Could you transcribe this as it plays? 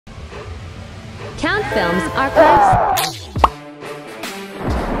Countfilms archives.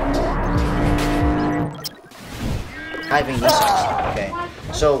 Hiving knee socks, okay?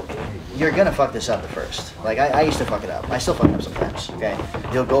 So, you're gonna fuck this up at first. Like, I used to fuck it up. I still fuck it up sometimes, okay?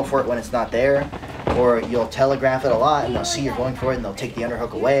 You'll go for it when it's not there, or you'll telegraph it a lot, and they'll see you're going for it, and they'll take the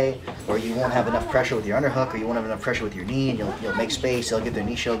underhook away, or you won't have enough pressure with your underhook, or you won't have enough pressure with your knee, and you'll make space, they'll get their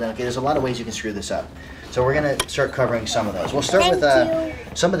knee shield in. Okay, there's a lot of ways you can screw this up. So we're gonna start covering some of those. We'll start with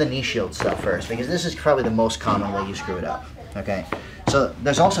some of the knee shield stuff first, because this is probably the most common way you screw it up, okay? So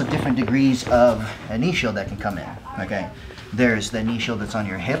there's also different degrees of a knee shield that can come in, okay? There's the knee shield that's on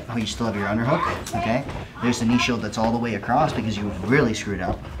your hip, where you still have your underhook, okay? There's the knee shield that's all the way across because you've really screwed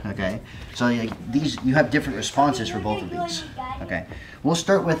up, okay? So like, these, you have different responses for both of these, okay? We'll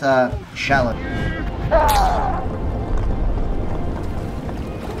start with shallow.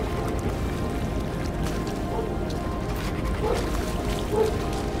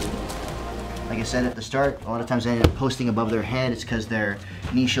 Like I said at the start, a lot of times I end up posting above their head. It's because their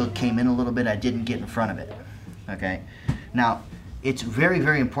knee shield came in a little bit. I didn't get in front of it, okay? Now, it's very,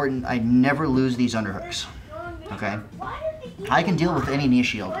 very important I never lose these underhooks, okay? I can deal with any knee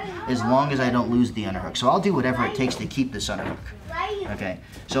shield as long as I don't lose the underhook. So I'll do whatever it takes to keep this underhook, okay?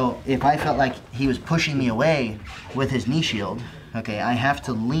 So if I felt like he was pushing me away with his knee shield, okay, I have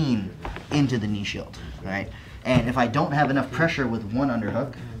to lean into the knee shield, right? And if I don't have enough pressure with one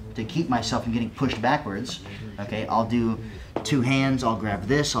underhook to keep myself from getting pushed backwards, okay, I'll do two hands, I'll grab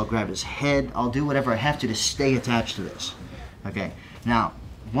this, I'll grab his head, I'll do whatever I have to stay attached to this, okay? Now,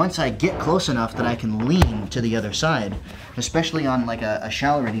 once I get close enough that I can lean to the other side, especially on like a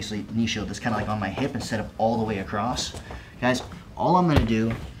shallower knee shield that's kind of like on my hip instead of all the way across, guys, all I'm gonna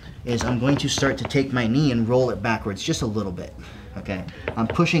do is I'm going to start to take my knee and roll it backwards just a little bit, okay? I'm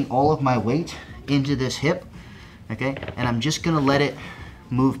pushing all of my weight into this hip, okay? And I'm just gonna let it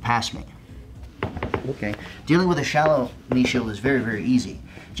move past me. Okay, dealing with a shallow knee shield is very, very easy.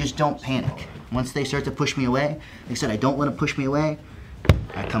 Just don't panic. Once they start to push me away, like I said, I don't let them push me away.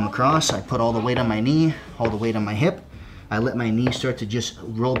 I come across, I put all the weight on my knee, all the weight on my hip. I let my knee start to just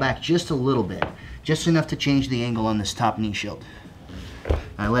roll back just a little bit, just enough to change the angle on this top knee shield.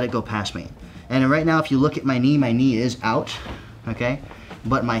 I let it go past me. And right now, if you look at my knee is out, okay?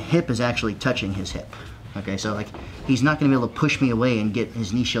 But my hip is actually touching his hip. Okay, so like, he's not gonna be able to push me away and get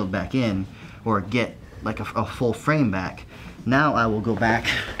his knee shield back in, or get like a full frame back. Now I will go back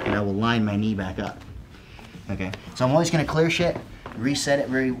and I will line my knee back up. Okay, so I'm always gonna clear shit, reset it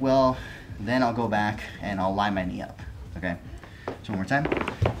very well, then I'll go back and I'll line my knee up. Okay, so one more time.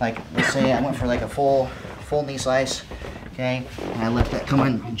 Like, let's say I went for like a full knee slice, okay, and I let that come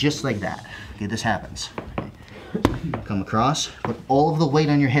in just like that. Okay, this happens. Okay. Come across, put all of the weight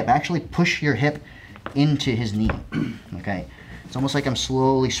on your hip, actually push your hip into his knee, okay? It's almost like I'm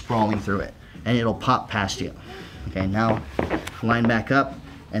slowly sprawling through it, and it'll pop past you. Okay, now line back up,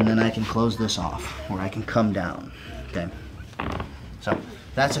 and then I can close this off, or I can come down, okay? So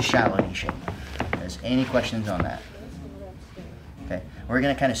that's a shallow knee shield. There's any questions on that? Okay, we're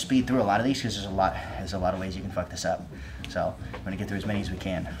gonna kind of speed through a lot of these because there's a lot of ways you can fuck this up. So I'm gonna get through as many as we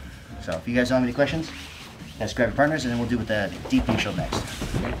can. So if you guys don't have any questions, let's grab your partners, and then we'll do with the deep knee shield next.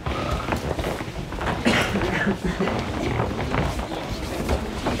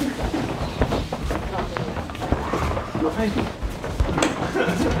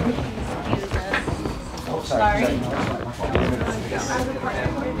 Oh, sorry.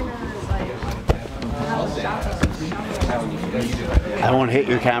 I won't hit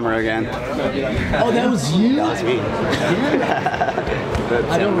your camera again. Oh, that was you? That was me.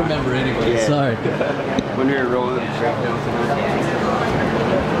 I don't remember anybody, yeah. Sorry. When we were rolling straight down.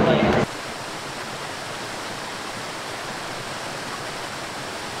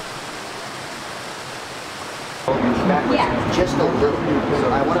 Yeah. Just a little. So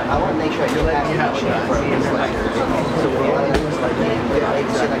I want to make sure I do that.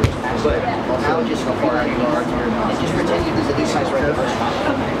 Now just go far out you are, and just pretend you lose the knee size right now.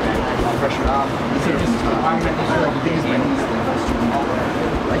 Pressure off.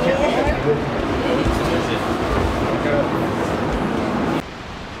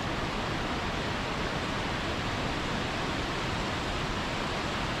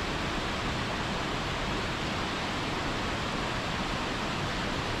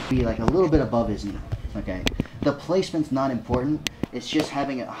 Be like a little bit above his knee, okay? The placement's not important, it's just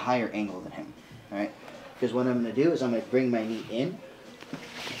having a higher angle than him, all right? Because what I'm gonna do is I'm gonna bring my knee in,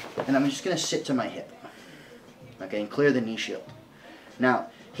 and I'm just gonna sit to my hip, okay, and clear the knee shield. Now,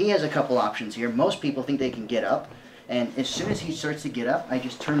 he has a couple options here. Most people think they can get up, and as soon as he starts to get up, I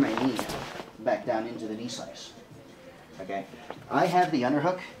just turn my knee back down into the knee slice, okay? I have the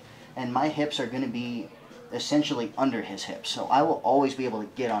underhook and my hips are going to be essentially under his hips. So I will always be able to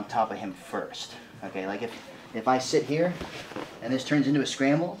get on top of him first. Okay, like if I sit here and this turns into a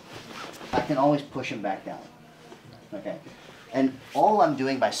scramble, I can always push him back down. Okay, and all I'm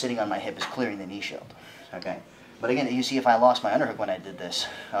doing by sitting on my hip is clearing the knee shield. Okay, but again, you see if I lost my underhook when I did this,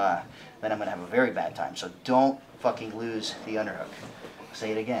 then I'm going to have a very bad time. So don't fucking lose the underhook. I'll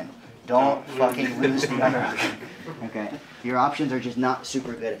say it again. Don't fucking lose the underhook. Okay, your options are just not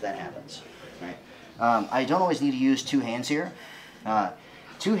super good if that happens. Right. I don't always need to use two hands here.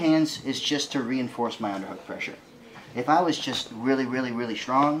 Two hands is just to reinforce my underhook pressure. If I was just really, really, really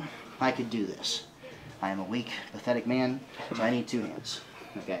strong, I could do this. I am a weak, pathetic man, so I need two hands.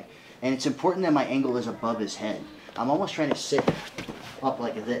 Okay, and it's important that my angle is above his head. I'm almost trying to sit up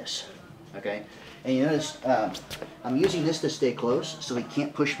like this. Okay, and you notice I'm using this to stay close so he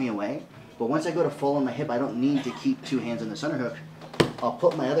can't push me away. But once I go to full on my hip, I don't need to keep two hands on this underhook. I'll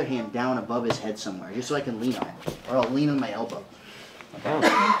put my other hand down above his head somewhere, just so I can lean on it, or I'll lean on my elbow. Okay?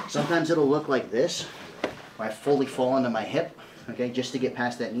 Sometimes it'll look like this, where I fully fall onto my hip, okay, just to get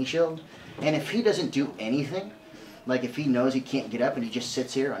past that knee shield. And if he doesn't do anything, like if he knows he can't get up and he just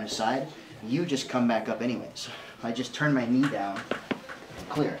sits here on his side, you just come back up anyways. I just turn my knee down and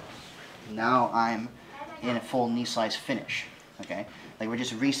clear it. Now I'm in a full knee slice finish, okay? Like we're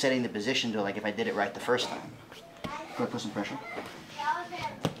just resetting the position to like if I did it right the first time. Go ahead, put some pressure.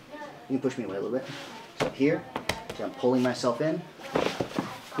 You can push me away a little bit. So up here, so I'm pulling myself in,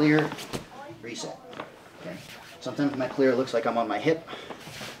 clear, reset. Okay. Sometimes my clear looks like I'm on my hip.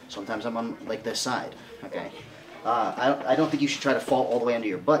 Sometimes I'm on like this side. Okay. I don't think you should try to fall all the way under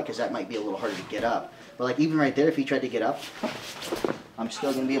your butt because that might be a little harder to get up. But like even right there, if he tried to get up, I'm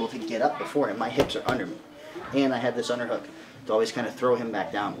still going to be able to get up before him. My hips are under me, and I have this underhook to always kind of throw him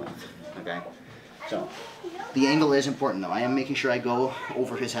back down with. Okay. So the angle is important though. I am making sure I go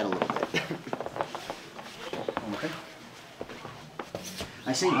over his head a little bit. Okay.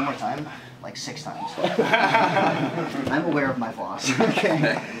 I say it one more time, like 6 times. I'm aware of my flaws.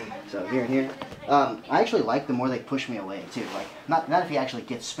 Okay. So here and here. I actually like the more they push me away too. Like not if he actually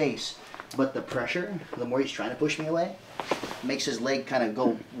gets space, but the pressure, the more he's trying to push me away, makes his leg kind of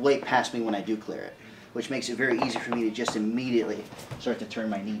go way past me when I do clear it, which makes it very easy for me to just immediately start to turn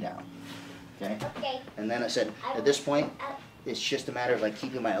my knee down. Okay? And then I said, at this point, it's just a matter of like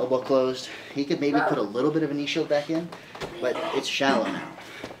keeping my elbow closed. He could maybe put a little bit of a knee shield back in, but it's shallow now.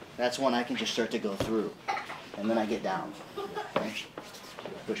 That's when I can just start to go through. And then I get down. Okay?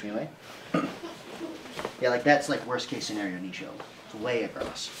 Push me away. Yeah, like that's like worst case scenario knee shield. It's way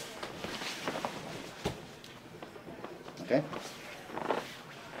across. Okay?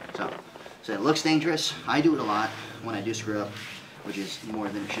 So it looks dangerous. I do it a lot when I do screw up, which is more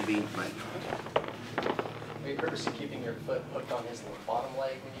than it should be, but... Are you purposely keeping your foot hooked on his bottom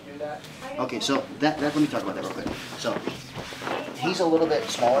leg when you do that? Okay, so that let me talk about that real quick. So he's a little bit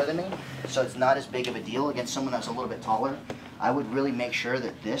smaller than me, so it's not as big of a deal against someone that's a little bit taller. I would really make sure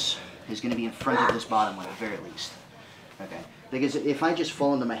that this is going to be in front of this bottom one at the very least. Okay, because if I just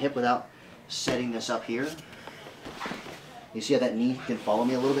fall into my hip without setting this up here, you see how that knee can follow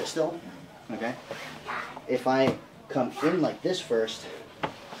me a little bit still? Okay. If I come in like this first,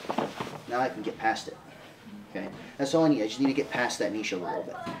 now I can get past it. Okay, that's all I need. I just need to get past that knee shield a little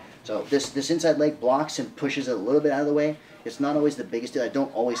bit. So this inside leg blocks and pushes it a little bit out of the way. It's not always the biggest deal. I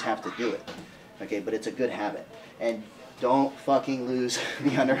don't always have to do it. Okay, but it's a good habit. And don't fucking lose the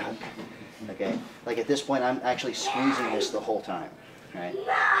underhook. Okay, like at this point, I'm actually squeezing this the whole time. Right?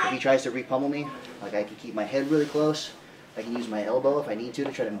 If he tries to repummel me, like I can keep my head really close. I can use my elbow if I need to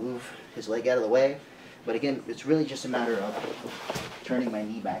try to move his leg out of the way. But again, it's really just a matter of turning my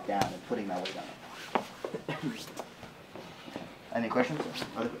knee back down and putting my weight on it. Any questions?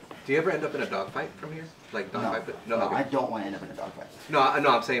 Do you ever end up in a dogfight from here? Like dogfight? No, Okay. I don't want to end up in a dogfight. No,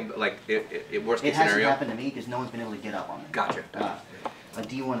 I'm saying like it worst case scenario. It hasn't happened to me because no one's been able to get up on me. Gotcha. A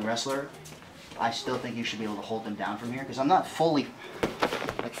D1 wrestler, I still think you should be able to hold them down from here because I'm not fully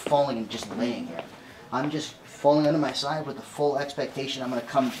like falling and just laying here. I'm just falling under my side with the full expectation I'm going to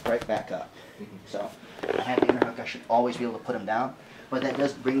come right back up. So I have the underhook. I should always be able to put him down. But that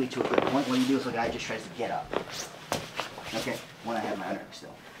does bring me to a good point. What you do is the guy just tries to get up. Okay, when I have my underhook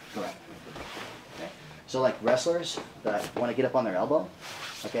still. Correct. Okay. So like wrestlers that want to get up on their elbow,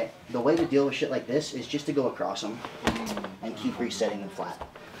 okay, the way to deal with shit like this is just to go across them and keep resetting them flat.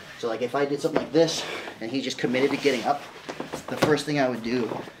 So like if I did something like this and he just committed to getting up, the first thing I would do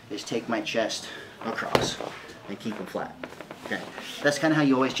is take my chest across and keep them flat. Okay, that's kind of how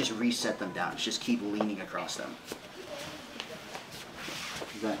you always just reset them down. Just keep leaning across them.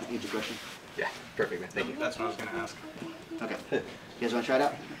 Does that answer your question? Yeah, perfect, man. Thank you. That's what I was going to ask. Okay. You guys want to try it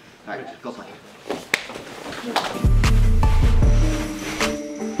out? All right, go play.